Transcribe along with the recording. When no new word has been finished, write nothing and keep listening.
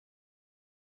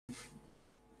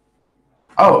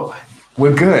Oh,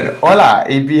 we're good. Hola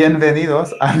y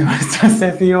bienvenidos a nuestra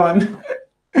sesión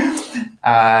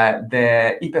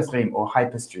the HyperStream or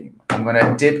HyperStream. I'm going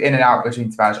to dip in and out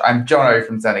between Spanish. I'm Jono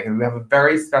from Seneca, and we have a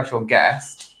very special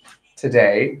guest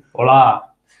today. Hola.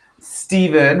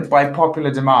 Stephen, by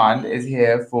popular demand, is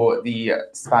here for the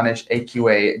Spanish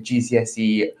AQA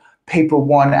GCSE Paper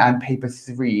 1 and Paper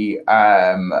 3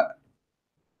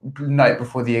 night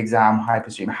before the exam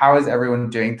HyperStream. How is everyone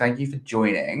doing? Thank you for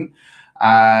joining.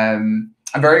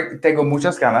 Tengo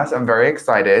muchas ganas. I'm very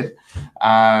excited.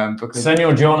 Because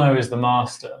Senor Jono is the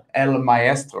master. El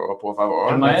maestro, por favor.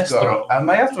 El maestro. El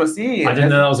maestro, sí. I didn't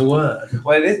know that was a word.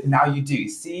 Well, it is. Now you do.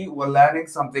 See, we're learning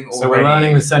something already. So we're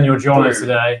learning with Senor Jono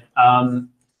today.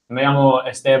 Me llamo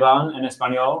Esteban in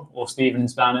Espanol, or Stephen in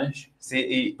Spanish.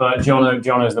 Sí. But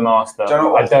Jono is the master.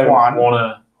 Jono, I don't want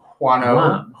to...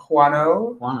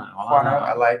 Juano,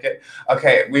 I like it.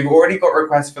 Okay, we've already got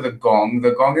requests for the gong.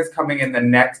 The gong is coming in the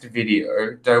next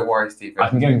video. Don't worry, Stephen. I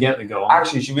can go and get the gong.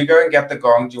 Actually, should we go and get the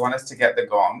gong? Do you want us to get the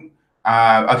gong?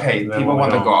 Okay, people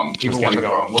want the gong. People want the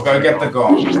gong. We'll go get the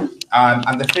gong.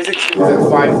 And the physics is at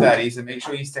 5:30, so make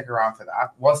sure you stick around for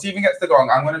that. While Stephen gets the gong,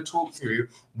 I'm going to talk through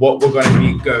what we're going to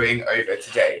be going over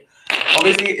today.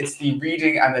 Obviously, it's the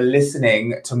reading and the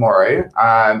listening tomorrow.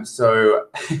 So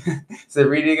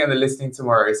reading and the listening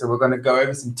tomorrow. So we're going to go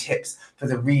over some tips for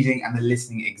the reading and the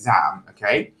listening exam,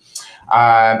 okay?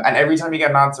 And every time you get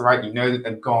an answer right, you know that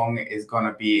the gong is going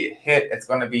to be hit. It's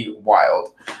going to be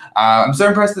wild. I'm so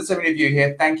impressed that so many of you are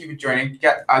here. Thank you for joining.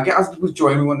 Get other people to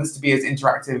join. We want this to be as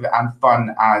interactive and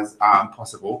fun as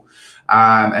possible.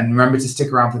 And remember to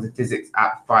stick around for the physics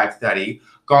at 5:30.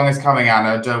 Gong is coming,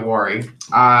 Anna, don't worry.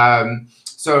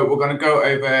 So we're going to go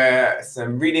over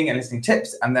some reading and listening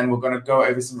tips, and then we're going to go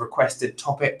over some requested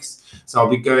topics. So I'll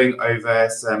be going over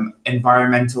some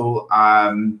environmental,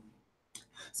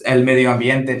 el medio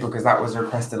ambiente, because that was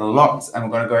requested a lot. And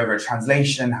we're going to go over a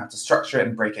translation, how to structure it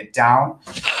and break it down.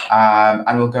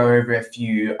 And we'll go over a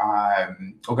few,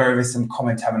 we'll go over some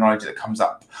common terminology that comes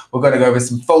up. We're going to go over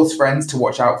some false friends to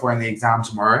watch out for in the exam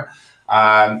tomorrow.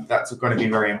 That's going to be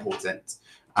very important.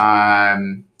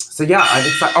 So yeah, I'm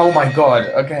excited. Oh my God.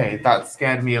 Okay, that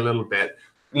scared me a little bit.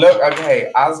 Look, okay,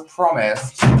 as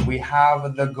promised, we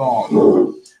have the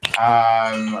gong.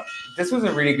 This was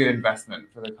a really good investment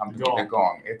for the company, the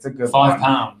gong. It's a good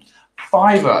 £5.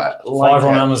 Fiver. Like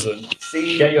on Amazon.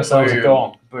 See, get yourselves a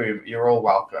gong. Boom, you're all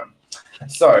welcome.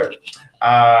 So,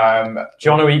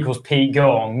 Jono equals Pete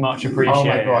Gong, much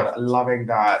appreciated. Oh my God, loving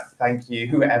that. Thank you,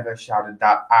 whoever shouted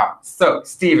that out. So,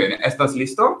 Stephen, ¿estás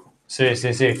listo? Sí,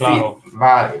 claro. Sí,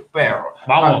 vale, pero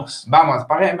vamos,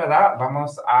 para empezar,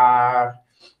 vamos a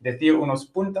decir unos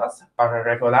puntos para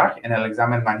recordar en el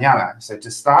examen mañana. So to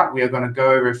start, we are going to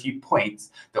go over a few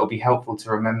points that will be helpful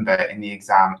to remember in the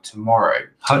exam tomorrow.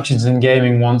 Hutchinson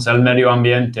Gaming wants el medio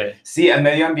ambiente. Sí, el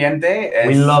medio ambiente es...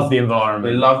 We love the environment.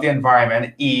 We love the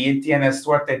environment. Y tienes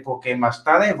suerte porque más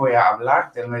tarde voy a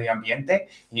hablar del medio ambiente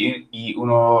y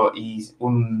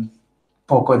un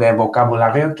poco de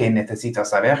vocabulario que necesito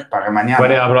saber para mañana.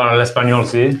 ¿Puede hablar el español,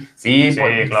 sí? Sí,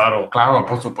 claro. Claro,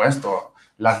 por supuesto.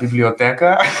 La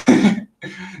biblioteca.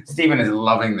 Stephen is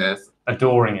loving this.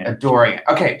 Adoring it. Adoring it.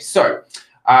 Okay, so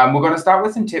we're going to start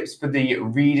with some tips for the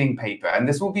reading paper. And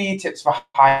this will be tips for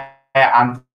higher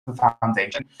and for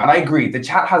foundation. And I agree, the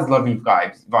chat has lovely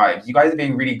vibes. You guys are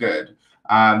being really good.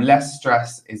 Less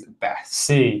stress is best.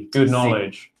 Sí, good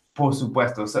knowledge. Por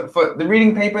supuesto. So for the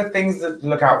reading paper, things to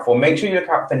look out for. Make sure you look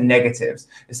out for negatives,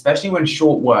 especially when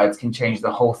short words can change the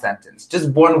whole sentence. Just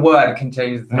one word can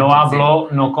change the sentence. No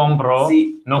hablo, no compro,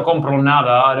 no compro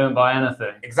nada, I don't buy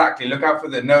anything. Exactly. Look out for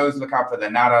the no's, look out for the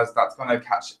nadas. That's going to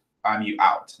catch you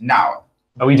out. Now,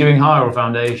 are we doing higher or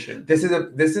foundation? This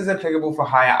is applicable for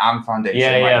higher and foundation.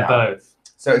 Yeah, both.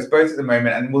 So it's both at the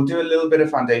moment, and we'll do a little bit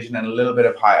of foundation and a little bit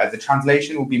of higher. The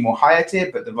translation will be more higher tier,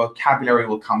 but the vocabulary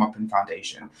will come up in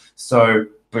foundation. So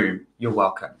boom, you're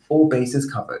welcome. All bases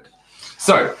covered.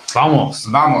 So vamos.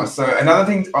 So another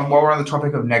thing, while we're on the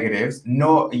topic of negatives,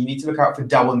 you need to look out for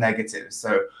double negatives.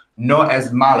 So no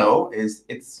es malo it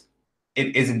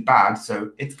isn't bad,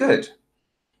 so it's good.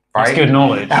 Right? It's good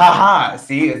knowledge. Aha!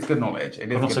 See, it's good knowledge. It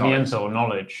is Conocimiento,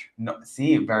 knowledge. No,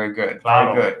 see, very good.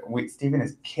 Claro. Very good. Stephen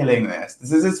is killing this.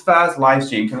 This is his first live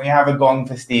stream. Can we have a gong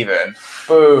for Stephen?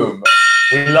 Boom.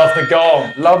 We love the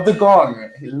gong. Love the gong.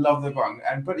 Love the gong.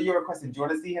 And put your request in. Do you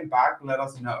want to see him back? Let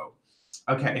us know.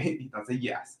 Okay, that's a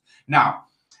yes. Now,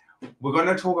 we're going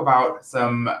to talk about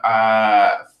some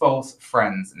false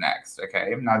friends next,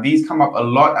 okay? Now, these come up a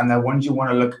lot, and they're ones you want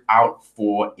to look out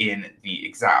for in the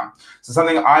exam. So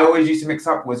something I always used to mix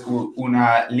up was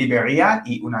una librería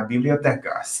y una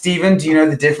biblioteca. Stephen, do you know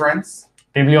the difference?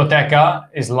 Biblioteca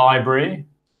is library.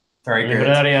 Very good.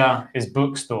 Librería is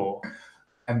bookstore.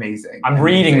 Amazing. I'm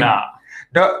reading that.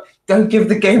 Don't give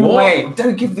the game away.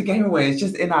 Don't give the game away. It's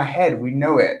just in our head. We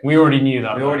know it. We already knew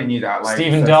that. We already knew that. Like,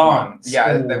 Stephen Dance.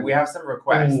 Yeah, we have some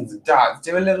requests. Dance.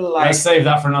 Do a little like. Let's save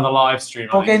that for another live stream.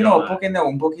 ¿Por qué no?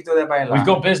 Un poquito de bailar. We've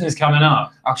got business coming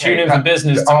up. Okay, Tune in for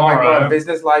business tomorrow. Oh my God,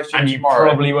 business live stream and you tomorrow.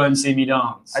 probably won't see me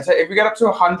dance. I tell you, if we get up to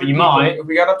 100 you people, might. If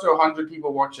we get up to 100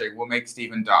 people watching, we'll make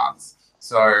Stephen dance.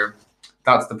 So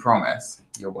that's the promise.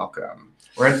 You're welcome.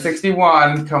 We're at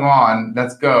 61. Come on,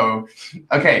 let's go.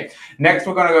 Okay, next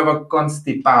we're going to go over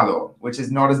constipado, which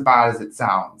is not as bad as it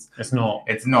sounds. It's not.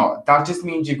 It's not. That just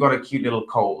means you've got a cute little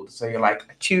cold. So you're like,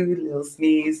 achoo, little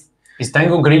sneeze. Is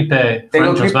tengo gripe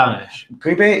French or Spanish?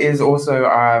 Gripe is also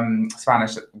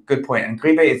Spanish. Good point. And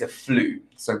gripe is a flu.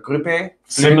 So gripe.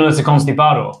 Flu. Similar to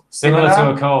constipado. Similar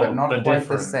to a cold, but not quite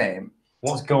different. The same.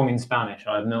 What's gong in Spanish?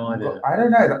 I have no idea. Well, I don't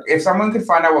know. If someone could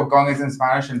find out what gong is in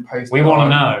Spanish and post we want to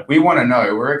know. We want to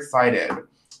know. We're excited.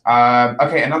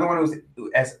 Okay, another one was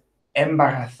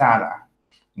embarazada.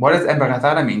 What does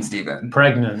embarazada mean, Stephen?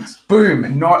 Pregnant.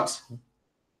 Boom. Not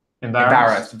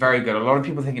embarrassed. Very good. A lot of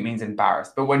people think it means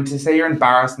embarrassed. But when to say you're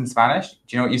embarrassed in Spanish, do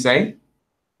you know what you say?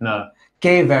 No.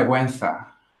 Que vergüenza.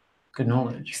 Good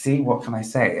knowledge. See, what can I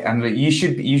say? And you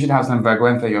should have some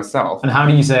vergüenza yourself. And how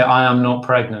do you say I am not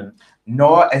pregnant?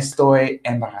 No estoy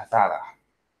embarazada.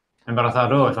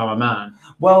 Embarazado if I'm a man.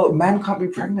 Well, men can't be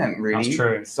pregnant, really. That's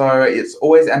true. So it's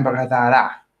always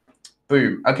embarazada.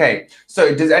 Boom. Okay.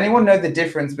 So does anyone know the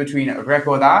difference between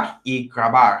recordar y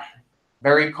grabar?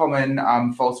 Very common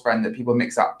false friend that people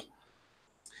mix up.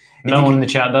 No one in the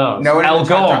chat does. No one in the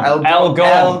chat does. El gong.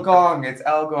 El gong. It's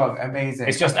el gong. Amazing.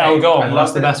 It's just el gong.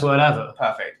 That's the best word ever.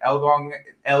 Perfect. El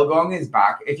gong is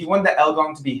back. If you want the el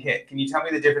gong to be hit, can you tell me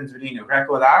the difference between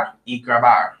recordar y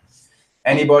grabar?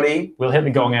 Anybody? We'll hit the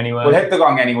gong anyway. We'll hit the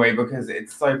gong anyway because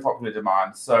it's so popular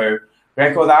demand. So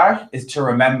recordar is to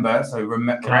remember. So Can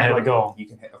I hit the gong? You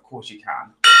can hit. Of course you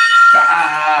can.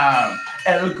 Bam!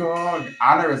 El gong.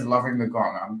 Anna is loving the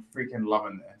gong. I'm freaking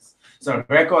loving this. So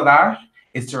recordar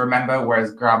is to remember,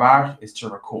 whereas grabar is to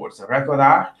record. So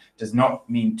recordar does not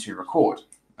mean to record,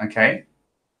 okay?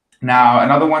 Now,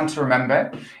 another one to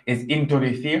remember is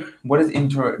introducir. What does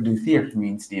introducir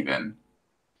mean, Stephen?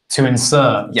 To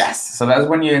insert. Yes, so that's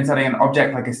when you're inserting an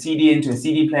object like a CD into a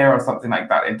CD player or something like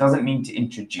that. It doesn't mean to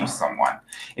introduce someone.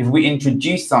 If we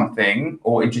introduce something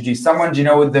or introduce someone, do you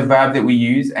know the verb that we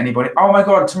use? Anybody? Oh my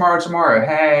God, tomorrow,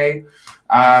 hey.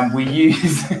 We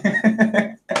use...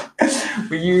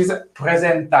 We use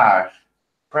presentar.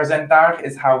 Presentar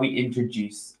is how we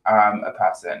introduce a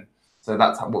person. So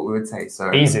that's what we would say.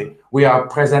 So easy. We are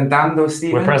presentando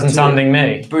Stephen. We're presentanding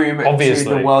me. Boom. Obviously.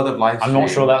 To the world of life. I'm not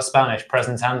sure that's Spanish.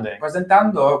 Presentanding.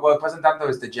 Presentando. Well, presentando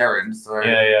is the gerund. So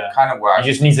yeah. Kind of works.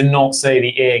 You just need to not say the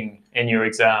ing in your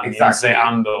exam. Exactly. You need to say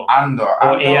ando.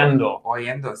 Or yendo. Or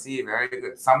yendo. See, very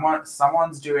good.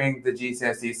 Someone's doing the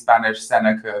GCSE Spanish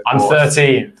Seneca course. I'm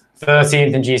 13th.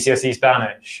 13th in GCSE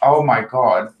Spanish. Oh my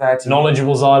God, 13th.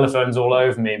 Knowledgeable xylophones all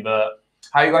over me, but...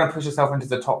 How are you going to push yourself into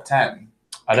the top 10?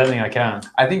 I don't think I can.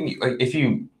 I think if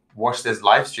you watch this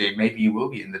live stream, maybe you will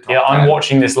be in the top 10. Yeah, I'm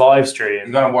watching this live stream.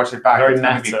 You're going to watch it back. Very it's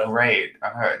meta. Going to be great. I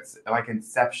know, it's like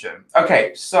Inception.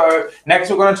 Okay, so next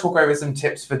we're going to talk over some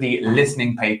tips for the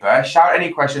listening paper. Shout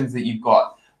any questions that you've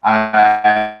got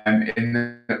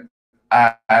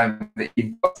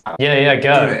Yeah,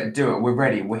 go. Do it. We're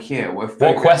ready. We're here. We're focused.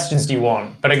 What questions do you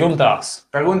want? Preguntas.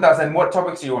 Preguntas, and what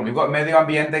topics do you want? We've got medio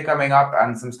ambiente coming up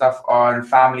and some stuff on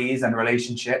families and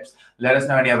relationships. Let us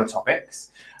know any other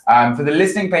topics. For the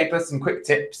listening paper, some quick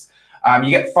tips. You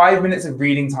get 5 minutes of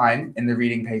reading time in the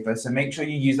reading paper, so make sure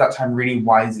you use that time really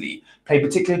wisely. Pay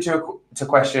particularly to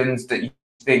questions that you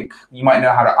think you might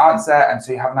know how to answer, and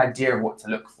so you have an idea of what to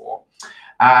look for.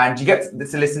 And you get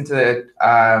to listen to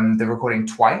the recording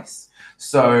twice.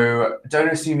 So don't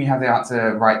assume you have the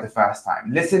answer right the first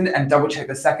time. Listen and double check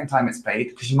the second time it's played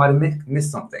because you might have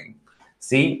missed something.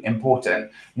 See,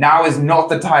 important. Now is not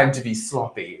the time to be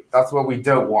sloppy. That's what we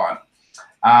don't want.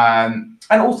 And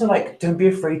also, like, don't be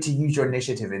afraid to use your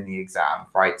initiative in the exam,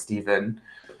 right, Stephen?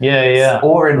 Yeah.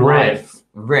 Or in Riff.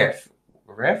 Riff?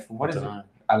 What is it?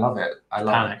 I love it. I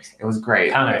love it. It was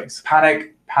great.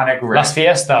 Panic riff. Las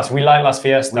fiestas. We like las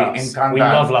fiestas. We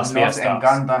love las fiestas. Nos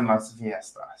encantan las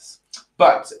fiestas.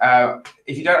 But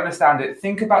if you don't understand it,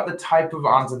 think about the type of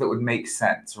answer that would make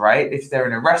sense, right? If they're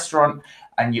in a restaurant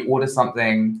and you order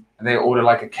something, and they order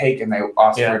like a cake and they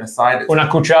ask for an aside. Una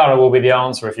cuchara will be the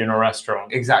answer if you're in a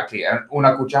restaurant. Exactly. And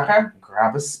una cuchara,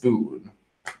 grab a spoon.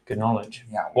 Good knowledge.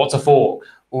 Yeah. What's a fork?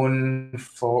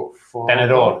 Tenedor.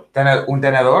 Un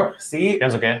tenedor, sí.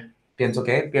 Pienso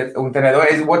que. Un tenedor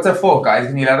is, what's a fork, guys?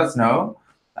 Can you let us know?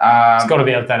 It's got to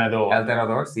be el tenedor. El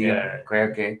tenedor, sí. Yeah.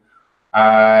 Okay.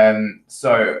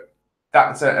 So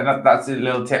that's a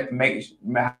little tip.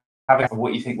 Have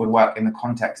what you think would work in the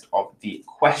context of the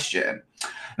question.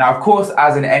 Now, of course,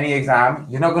 as in any exam,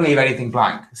 you're not going to leave anything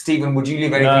blank. Stephen, would you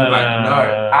leave anything blank?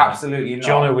 No, absolutely not.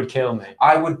 Jono would kill me.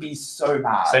 I would be so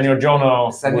mad. Señor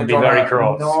Jono would be very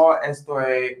cross. No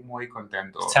estoy muy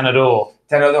contento. Tenedor.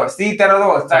 Tenedor. Sí,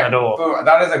 tenedor. Tenedor.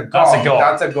 That is a gong. That's a gong.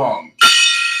 That's a gong.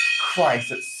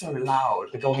 Christ, it's so loud.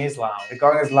 The gong is loud. The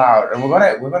gong is loud, and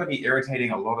we're gonna be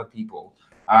irritating a lot of people.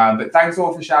 But thanks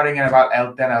all for shouting in about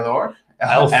el tenedor.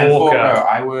 El forco.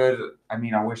 I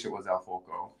wish it was el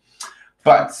forco.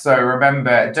 But so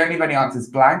remember, don't leave any answers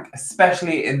blank,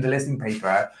 especially in the listening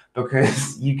paper,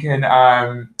 because you can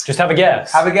just have a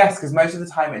guess. Have a guess, because most of the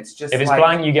time it's just if it's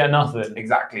blank, you get nothing.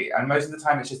 Exactly, and most of the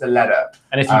time it's just a letter.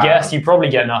 And if you guess, you probably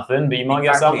get nothing, but you might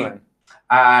get something.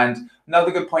 And another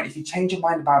good point: if you change your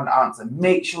mind about an answer,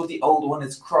 make sure the old one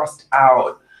is crossed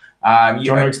out. Do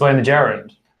you want to explain the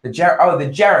gerund? The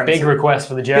gerund. Big request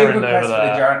for the gerund over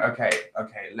there.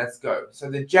 Okay, let's go. So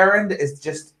the gerund is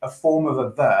just a form of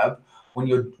a verb when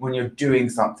you're doing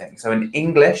something. So in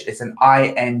English, it's an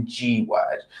ing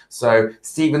word. So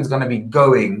Stephen's going to be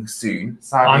going soon.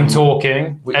 I'm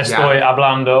talking. Estoy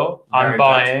hablando. I'm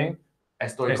buying.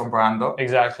 Estoy comprando.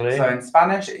 Exactly. So in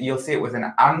Spanish, you'll see it with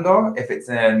an ando if it's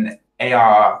an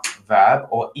AR verb,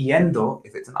 or yendo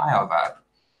if it's an IR verb.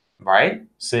 Right?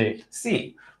 Sí.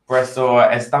 Por eso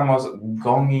estamos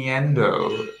gongiendo.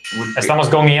 Estamos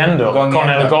gongiendo. Con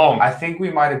el gong. I think we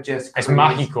might have just Es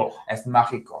mágico. Es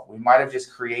mágico. We might have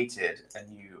just created a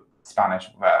new Spanish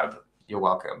verb. You're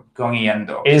welcome.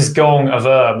 Gongiendo. Is gong a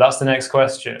verb? That's the next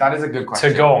question. That is a good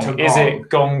question. To gong. Is it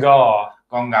gongar?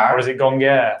 Gongar. Or is it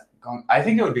gonger? I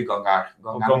think it would be gongar.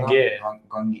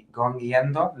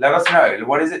 Gongiendo. Let us know.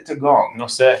 What is it to gong? No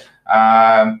sé.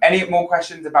 Any more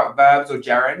questions about verbs or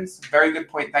gerunds? Very good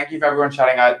point. Thank you for everyone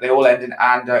shouting out. They all end in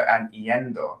ando and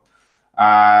yendo.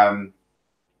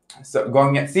 So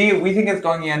see, we think it's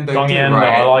gongiendo. Gongiendo.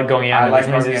 Right? I like gongiendo. I like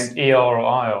which means it's ER or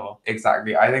IR.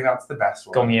 Exactly. I think that's the best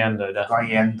one. Gongiendo,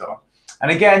 definitely. Gongiendo.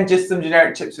 And again, just some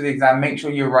generic tips for the exam. Make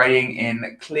sure you're writing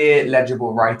in clear,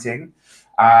 legible writing.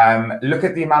 Look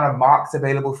at the amount of marks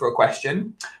available for a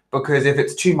question, because if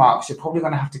it's 2 marks, you're probably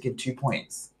going to have to give 2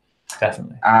 points.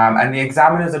 Definitely. And the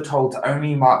examiners are told to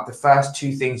only mark the first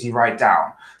 2 things you write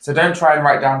down. So don't try and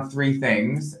write down 3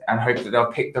 things and hope that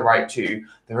they'll pick the right 2.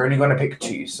 They're only going to pick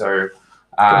 2. So good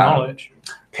knowledge.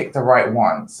 Pick the right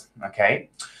ones.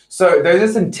 Okay. So those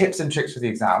are some tips and tricks for the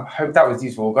exam. Hope that was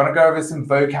useful. We're going to go over some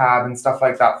vocab and stuff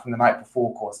like that from the night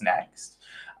before course next.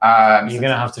 You're going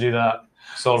to have to do that.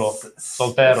 Solo.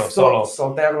 Soltero.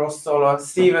 Solo.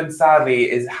 Stephen,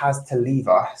 sadly, has to leave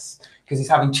us because he's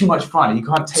having too much fun. You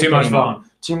can't take too much fun.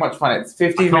 Too much fun. It's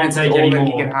 15 minutes is all that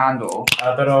he can handle.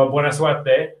 Pero buena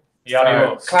suerte. Y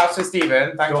adios. Claps for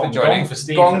Stephen. Thanks for joining.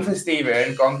 Gong for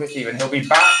Stephen. Gong for Stephen. He'll be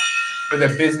back with a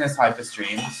business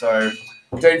HyperStream. So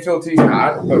don't feel too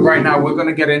sad. But right now, we're going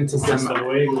to get into some...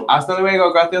 Hasta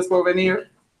luego. Gracias por venir.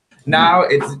 Now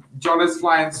it's Jono's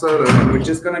flying solo, and we're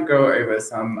just going to go over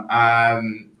some,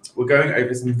 we're going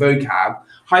over some vocab.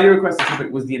 Highly requested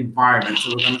topic was the environment, so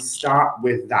we're going to start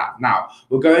with that. Now,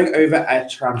 we're going over a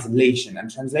translation, and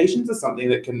translations are something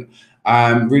that can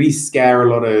really scare a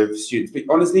lot of students. But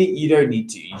honestly, you don't need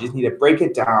to. You just need to break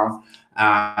it down,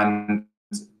 and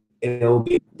it'll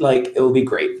be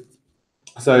great.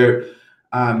 So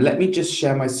let me just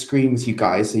share my screen with you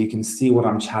guys so you can see what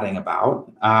I'm chatting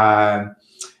about.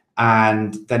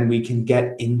 And then we can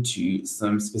get into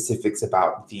some specifics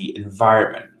about the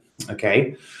environment,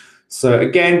 okay? So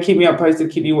again, keep me up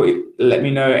posted, let me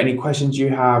know any questions you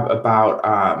have about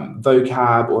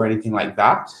vocab or anything like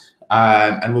that.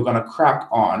 And we're gonna crack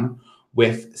on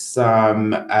with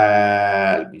some,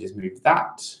 let me just move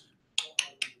that.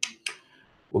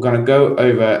 We're gonna go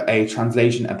over a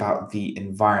translation about the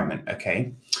environment,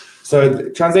 okay? So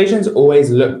translations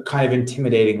always look kind of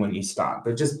intimidating when you start,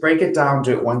 but just break it down,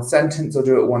 do it 1 sentence or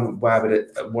do it one verb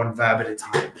at a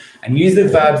time, and use the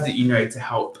verbs that you know to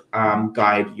help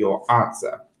guide your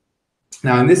answer.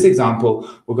 Now, in this example,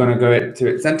 we're going to go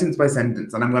through it sentence by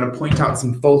sentence, and I'm going to point out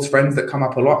some false friends that come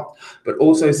up a lot, but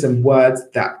also some words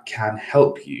that can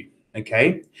help you,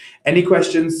 okay? Any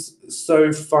questions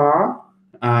so far?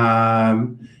 We're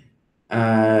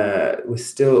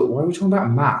still, why are we talking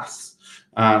about maths?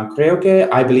 Creo que,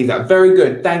 I believe that. Very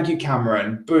good. Thank you,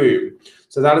 Cameron. Boom.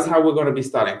 So that is how we're going to be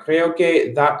starting. Creo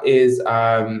que that is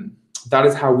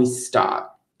how we start.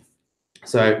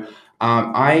 So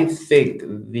I think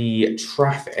the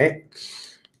traffic,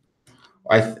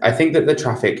 I think that the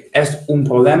traffic es un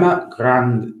problema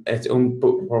grave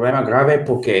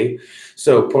porque,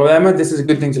 so problema, this is a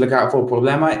good thing to look out for.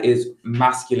 Problema is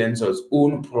masculine, so it's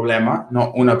un problema,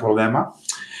 not una problema,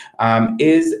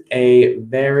 is a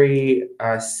very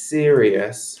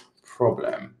serious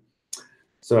problem.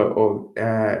 So,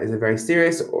 is a very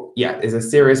serious, is a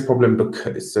serious problem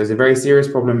because. So it's a very serious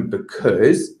problem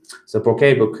because, so ¿por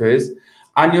qué? Because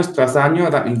años tras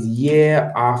año, that means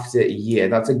year after year.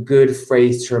 That's a good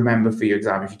phrase to remember for your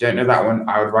exam. If you don't know that one,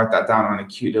 I would write that down on a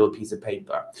cute little piece of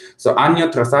paper. So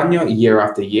año tras año, year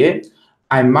after year,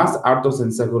 hay más autos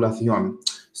en circulación.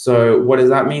 So what does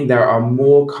that mean? There are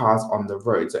more cars on the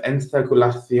road. So en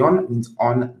circulación means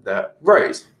on the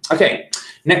road. Okay,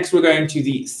 next we're going to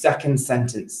the second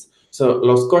sentence. So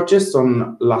los coches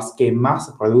son las que más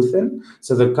producen.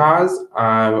 So the cars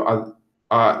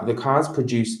the cars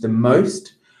produce the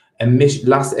most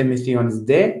las emissions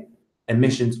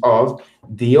of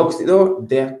dióxido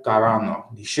de carbono.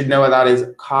 You should know what that is,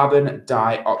 carbon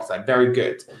dioxide. Very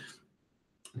good.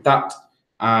 That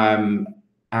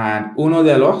and uno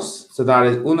de los, so that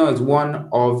is uno is one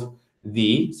of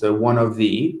the, so one of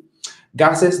the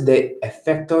gases de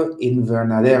efecto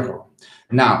invernadero.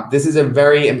 Now, this is a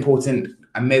very important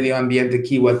medio ambiente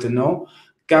keyword to know.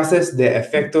 Gases de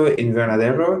efecto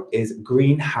invernadero is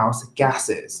greenhouse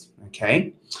gases,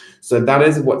 okay? So that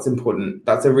is what's important.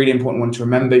 That's a really important one to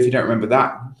remember. If you don't remember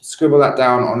that, scribble that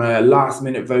down on a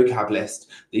last-minute vocab list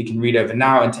that you can read over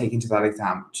now and take into that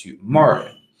exam tomorrow.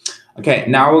 Okay,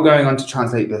 now we're going on to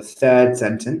translate the third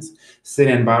sentence. Sin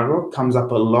embargo comes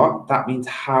up a lot. That means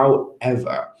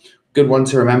however. Good one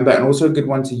to remember, and also a good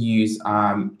one to use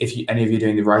if any of you are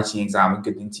doing the writing exam, a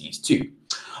good thing to use too.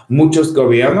 Muchos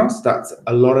gobiernos, that's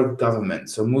a lot of government.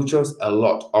 So muchos, a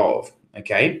lot of,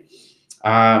 okay?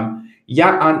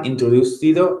 Ya han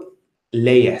introducido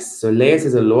leyes. So leyes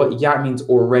is a law. Ya means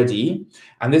already.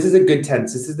 And this is a good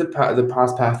tense. This is the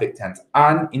past perfect tense.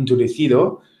 Han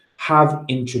introducido, have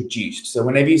introduced. So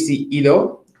whenever you see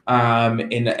ido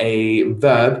in a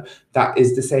verb, that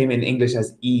is the same in English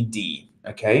as ed,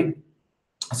 okay?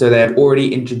 So they've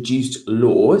already introduced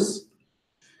laws.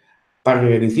 Para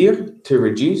reducir, to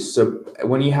reduce. So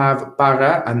when you have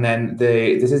para and then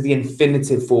this is the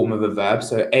infinitive form of a verb.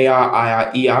 So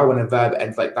ar, ir, er, when a verb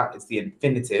ends like that, it's the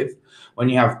infinitive. When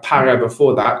you have para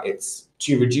before that, it's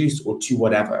to reduce or to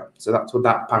whatever. So that's what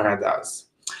that para does.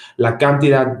 La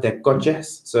cantidad de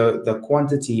coches, so the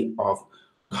quantity of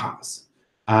cars.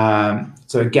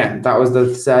 So again, that was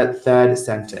the third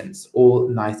sentence. All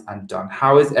nice and done.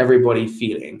 How is everybody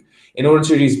feeling? In order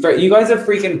to reduce, you guys are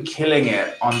freaking killing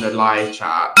it on the live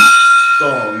chat.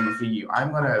 Gone for you.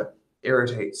 I'm gonna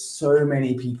irritate so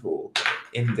many people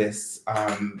in this,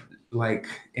 like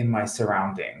in my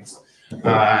surroundings.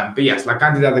 But yes, la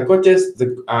cantidad de coches,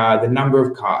 the number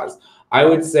of cars. I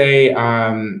would say,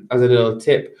 as a little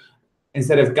tip,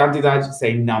 instead of cantidad,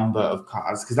 say number of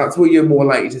cars, because that's what you're more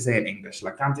likely to say in English.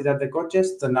 La cantidad de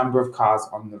coches, the number of cars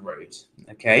on the road.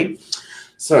 Okay.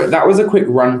 So that was a quick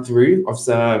run through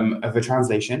of a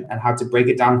translation and how to break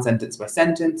it down sentence by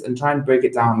sentence and try and break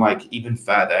it down like even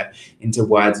further into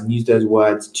words and use those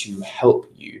words to help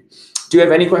you. Do you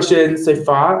have any questions so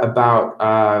far about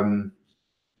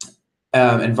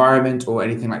environment or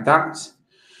anything like that?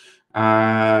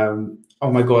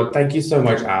 Oh my God, thank you so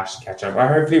much, Ash Ketchup. I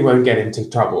hopefully won't get into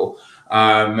trouble.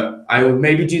 I will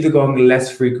maybe do the gong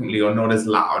less frequently or not as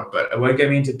loud, but it won't get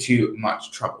me into too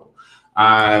much trouble.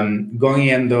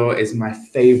 Gongiendo is my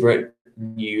favorite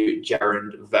new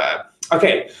gerund verb.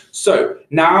 Okay, so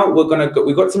now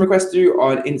we've got some requests through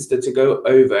on Insta to go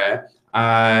over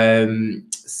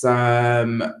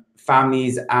some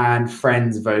families and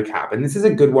friends vocab, and this is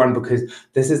a good one because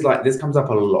this comes up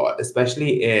a lot,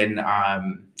 especially in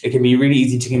it can be really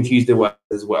easy to confuse the words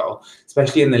as well,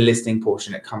 especially in the listing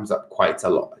portion. It comes up quite a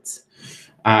lot.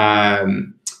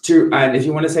 And if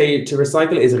you want to say to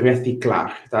recycle is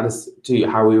reciclar. That is to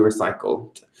how we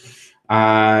recycle.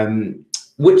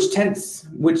 Which tense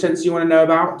do you want to know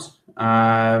about?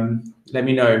 Let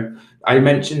me know. I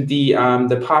mentioned the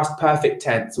past perfect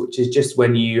tense, which is just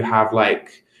when you have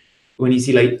like, when you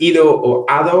see like ido or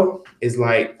ado is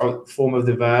like a form of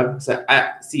the verb. So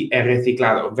sí, he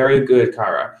reciclado. Very good,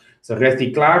 Cara. So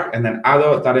reciclar and then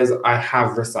ado, that is I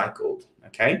have recycled.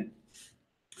 Okay.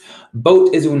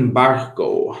 Boat is un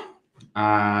barco.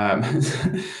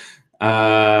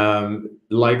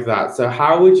 Like that. So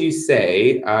how would you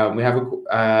say, we have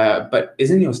a, but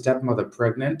isn't your stepmother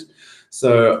pregnant?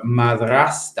 So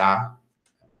madrasta,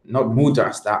 not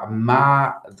mudrasta,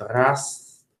 madrasta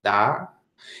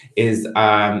is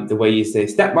the way you say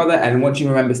stepmother. And once you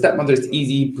remember stepmother, it's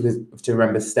easy because to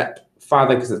remember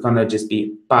stepfather because it's gonna just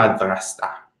be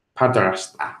padrasta.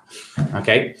 Padrasta.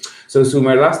 Okay. So su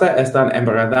madrastra está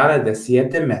embarazada de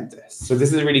 7 meses. So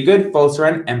this is really good. False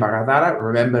friend, embarazada,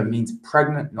 remember, means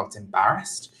pregnant, not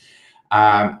embarrassed.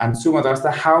 And su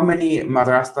madrastra, how many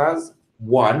madrastras?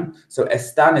 1. So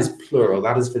están is plural,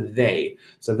 that is for they.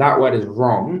 So that word is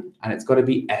wrong, and it's got to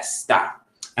be está.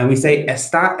 And we say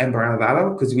está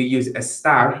embarazada because we use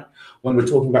estar when we're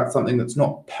talking about something that's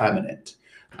not permanent.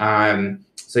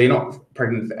 So you're not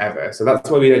pregnant forever. So that's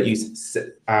why we don't use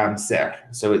ser.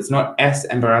 So it's not es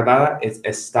embarazada, it's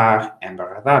estar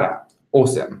embarazada.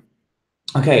 Awesome.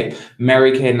 Okay,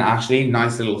 Mary Kate and Ashley,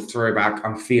 nice little throwback.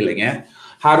 I'm feeling it.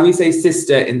 How do we say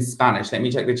sister in Spanish? Let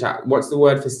me check the chat. What's the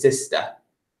word for sister?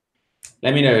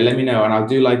 Let me know, and I'll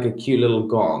do like a cute little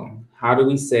gong. How do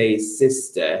we say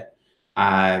sister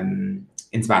in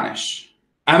Spanish?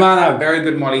 Amana, very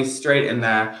good, Molly, straight in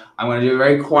there. I'm going to do a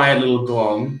very quiet little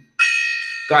gong.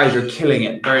 Guys, you're killing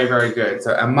it. Very, very good.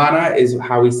 So hermana is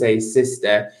how we say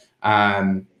sister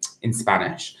in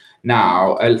Spanish.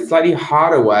 Now, a slightly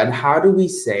harder word. How do we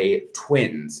say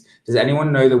twins? Does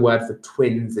anyone know the word for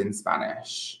twins in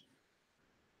Spanish?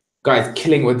 Guys,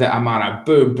 killing with the hermana.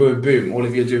 Boom, boom, boom. All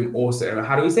of you are doing awesome.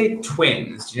 How do we say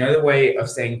twins? Do you know the way of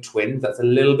saying twins? That's a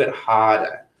little bit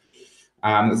harder.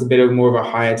 That's a bit of more of a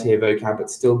higher tier vocab, but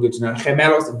still good to know.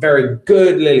 Gemelos, very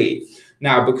good, Lily.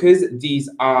 Now, because these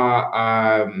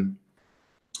are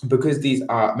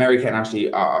Mary Kate and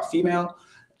Ashley are female,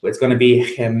 it's going to be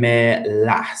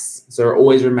gemelas. So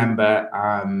always remember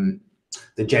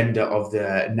the gender of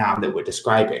the noun that we're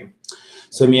describing.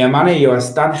 So mi hermana y yo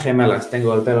están gemelas.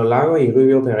 Tengo el pelo largo y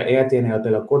rubio, pero ella tiene el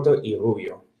pelo corto y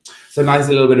rubio. So nice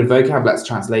little bit of vocab. Let's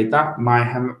translate that.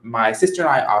 My sister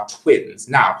and I are twins.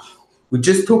 Now, we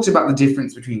just talked about the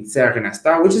difference between ser and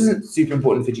estar, which isn't super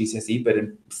important for GCSE, but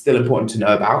still important to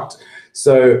know about.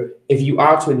 So if you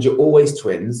are twins, you're always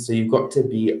twins. So you've got to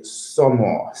be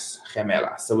somos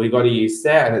gemelas. So we've got to use ser,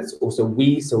 and it's also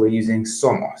we, so we're using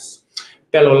somos.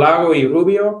 Pelo largo y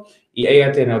rubio, y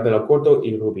ella tiene el pelo corto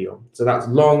y rubio. So that's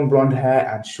long blonde hair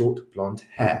and short blonde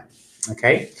hair.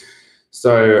 Okay?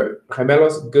 So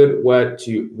gemelos, good word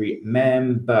to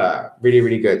remember. Really,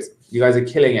 really good. You guys are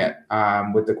killing it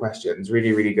with the questions.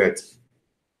 Really, really good.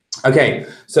 Okay,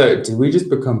 so did we just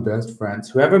become best friends?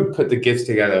 Whoever put the gifts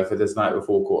together for this night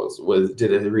before course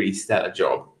did a really stellar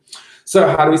job. So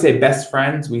how do we say best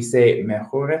friends? We say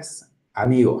mejores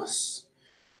amigos.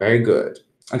 Very good.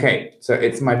 Okay, so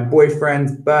it's my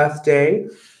boyfriend's birthday.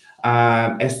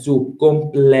 Es su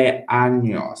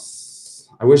cumpleaños.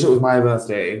 I wish it was my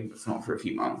birthday. It's not for a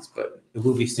few months, but it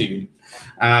will be soon.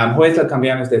 Hoy es el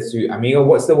cumpleaños de su amigo.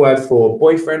 What's the word for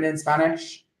boyfriend in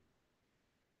Spanish?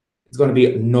 It's going to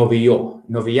be novio.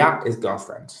 Novia is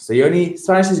girlfriend. So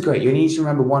Spanish is great. You only need to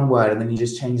remember one word, and then you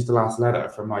just change the last letter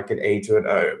from like an A to an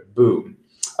O. Boom.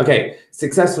 Okay,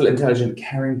 successful, intelligent,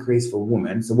 caring, graceful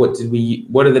woman. So what are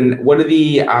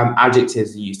the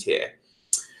adjectives used here?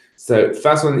 So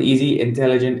first one, easy,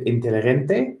 intelligent,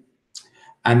 inteligente.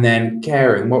 And then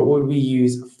caring, what would we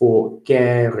use for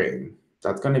caring?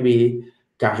 That's going to be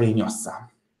cariñosa.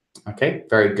 Okay,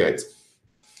 very good.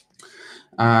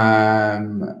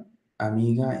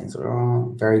 Amiga is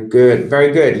wrong. Very good,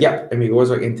 very good. Yep, amigo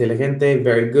was like inteligente,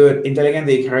 very good. Inteligente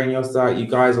y cariñosa, you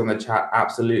guys on the chat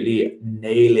absolutely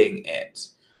nailing it.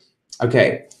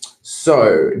 Okay,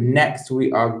 so next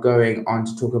we are going on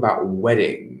to talk about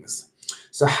weddings.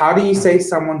 So how do you say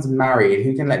someone's married?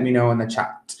 Who can let me know in the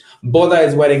chat? Boda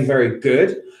is wedding, very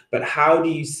good. But how do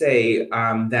you say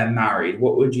they're married?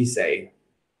 What would you say?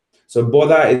 So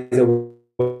boda is a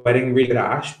wedding, really good,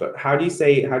 Ash. But how do you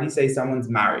say someone's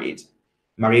married?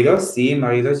 Maridos, sí,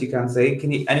 maridos. You can say.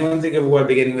 Anyone think of a word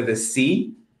beginning with a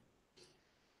C?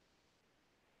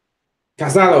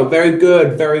 Casado, very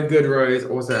good, Rose.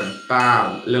 Awesome.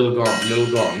 Bam, little gong, little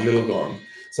gong, little gong.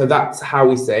 So that's how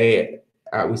we say it.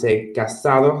 We say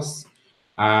casados.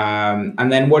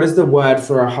 And then what is the word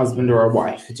for a husband or a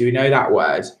wife? Do we know that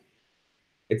word?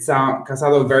 It sounds,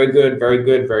 casado, very good, very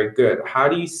good, very good. How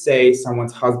do you say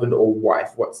someone's husband or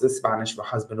wife? What's the Spanish for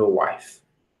husband or wife?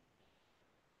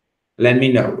 Let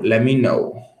me know, let me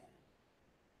know.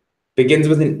 Begins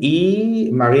with an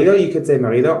E, marido, you could say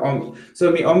marido.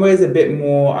 So mi hombre is a bit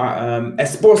more,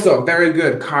 esposo, very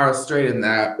good. Cara straight in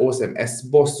there, awesome.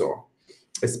 Esposo.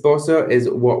 Esposo is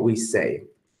what we say.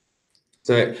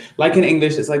 So like in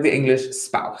English, it's like the English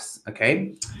spouse,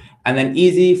 okay? And then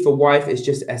easy for wife is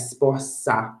just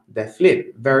esposa de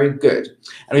flip. Very good.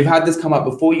 And we've had this come up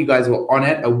before. You guys were on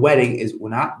it. A wedding is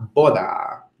una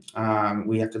boda.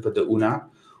 We have to put the una.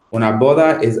 Una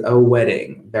boda is a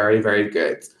wedding. Very, very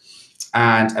good.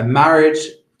 And a marriage,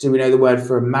 do we know the word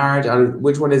for a marriage?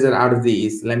 Which one is it out of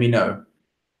these? Let me know.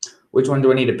 Which one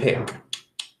do I need to pick?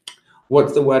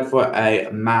 What's the word for a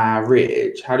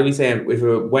marriage? How do we say if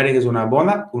a wedding is una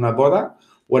boda?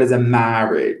 What is a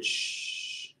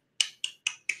marriage?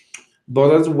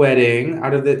 Boda's wedding.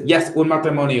 Out of the yes, un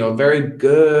matrimonio. Very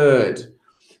good.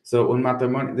 So un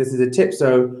matrimonio. This is a tip.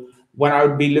 So when I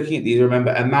would be looking at these,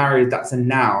 remember a marriage, that's a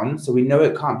noun. So we know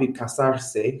it can't be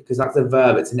casarse because that's a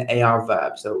verb. It's an AR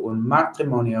verb. So un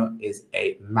matrimonio is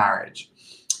a marriage.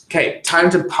 Okay, time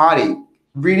to party.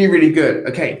 Really, really good.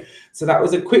 Okay, so that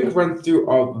was a quick run through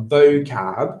of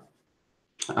vocab.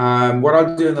 What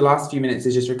I'll do in the last few minutes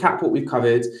is just recap what we've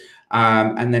covered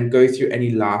and then go through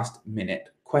any last minute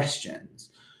questions.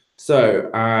 So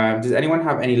does anyone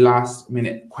have any last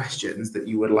minute questions that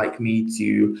you would like me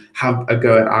to have a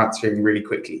go at answering really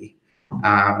quickly?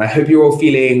 I hope you're all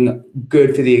feeling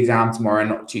good for the exam tomorrow and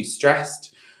not too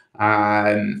stressed.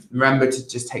 Remember to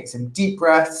just take some deep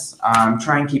breaths,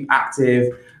 try and keep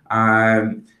active.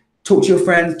 Talk to your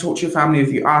friends, talk to your family.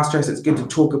 If you are stressed, it's good to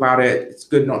talk about it. It's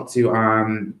good not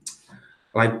to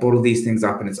like bottle these things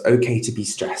up, and it's okay to be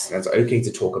stressed. It's okay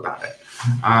to talk about it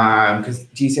because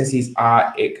GCSEs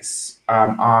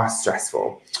are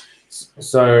stressful.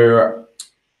 So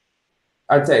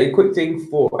I'd say a quick thing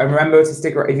and remember to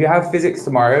stick around. If you have physics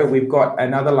tomorrow, we've got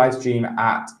another live stream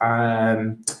at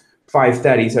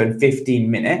 5:30, so in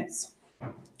 15 minutes.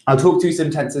 I'll talk through some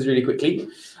tenses really quickly.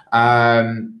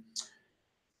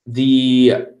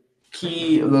 The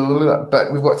key,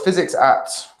 but we've got physics at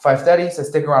 5:30, so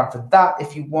stick around for that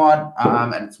if you want.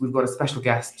 And we've got a special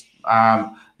guest,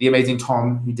 the amazing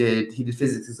Tom, he did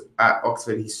physics at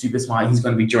Oxford. He's super smart. He's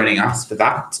going to be joining us for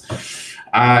that.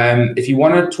 If you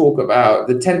want to talk about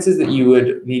the tenses that you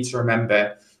would need to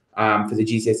remember for the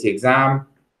GCSE exam,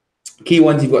 key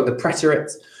ones, you've got the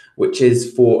preterite, which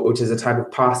is a type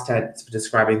of past tense for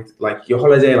describing like your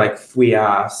holiday, like we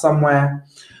are somewhere.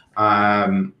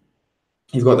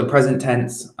 You've got the present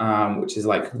tense, which is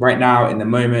like right now, in the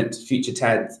moment. Future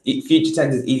tense. Future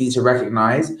tense is easy to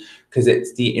recognize because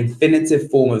it's the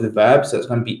infinitive form of the verb. So it's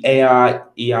going to be AR,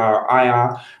 ER,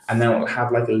 IR, and then it will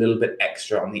have like a little bit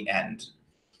extra on the end.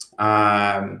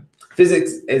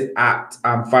 Physics is at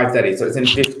 5:30, so it's in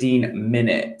 15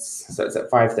 minutes. So it's at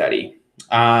 5:30.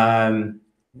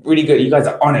 Really good. You guys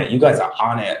are on it. You guys are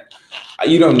on it.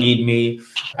 You don't need me.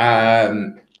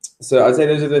 So I'd say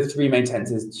those are the three main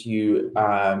tenses to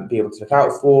be able to look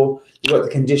out for. You've got the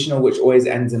conditional, which always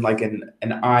ends in like an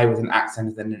I with an accent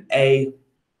and then an A.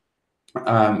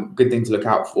 Good thing to look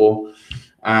out for.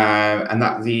 And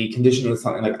that the conditional is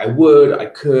something like I would, I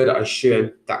could, I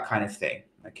should, that kind of thing.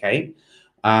 Okay.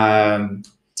 And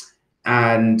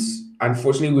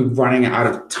unfortunately, we're running out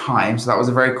of time. So that was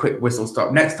a very quick whistle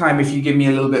stop. Next time, if you give me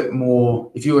a little bit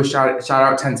more, if you were shout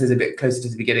out tenses a bit closer to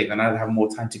the beginning, then I'd have more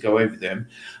time to go over them.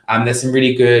 There's some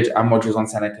really good modules on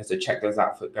Seneca, so check those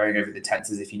out for going over the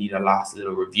tenses if you need a last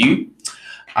little review.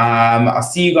 I'll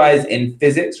see you guys in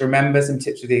physics. Remember some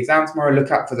tips for the exam tomorrow.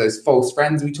 Look out for those false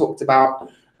friends we talked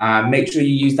about. Make sure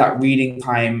you use that reading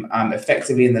time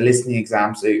effectively in the listening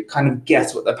exam, so you kind of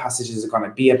guess what the passages are going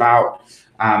to be about.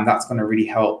 That's going to really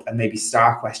help. And maybe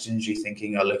star questions you're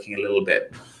thinking are looking a little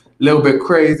bit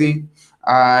crazy.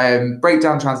 Break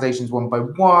down translations one by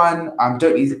one.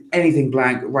 Don't use anything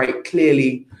blank. Write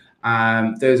clearly.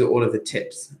 Those are all of the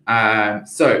tips.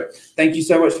 So thank you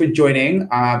so much for joining.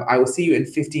 I will see you in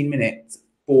 15 minutes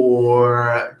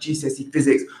for GCSE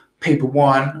Physics Paper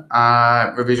 1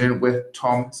 revision with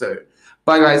Tom. So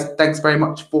bye guys. Thanks very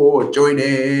much for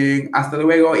joining. Hasta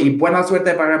luego y buena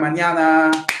suerte para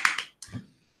mañana.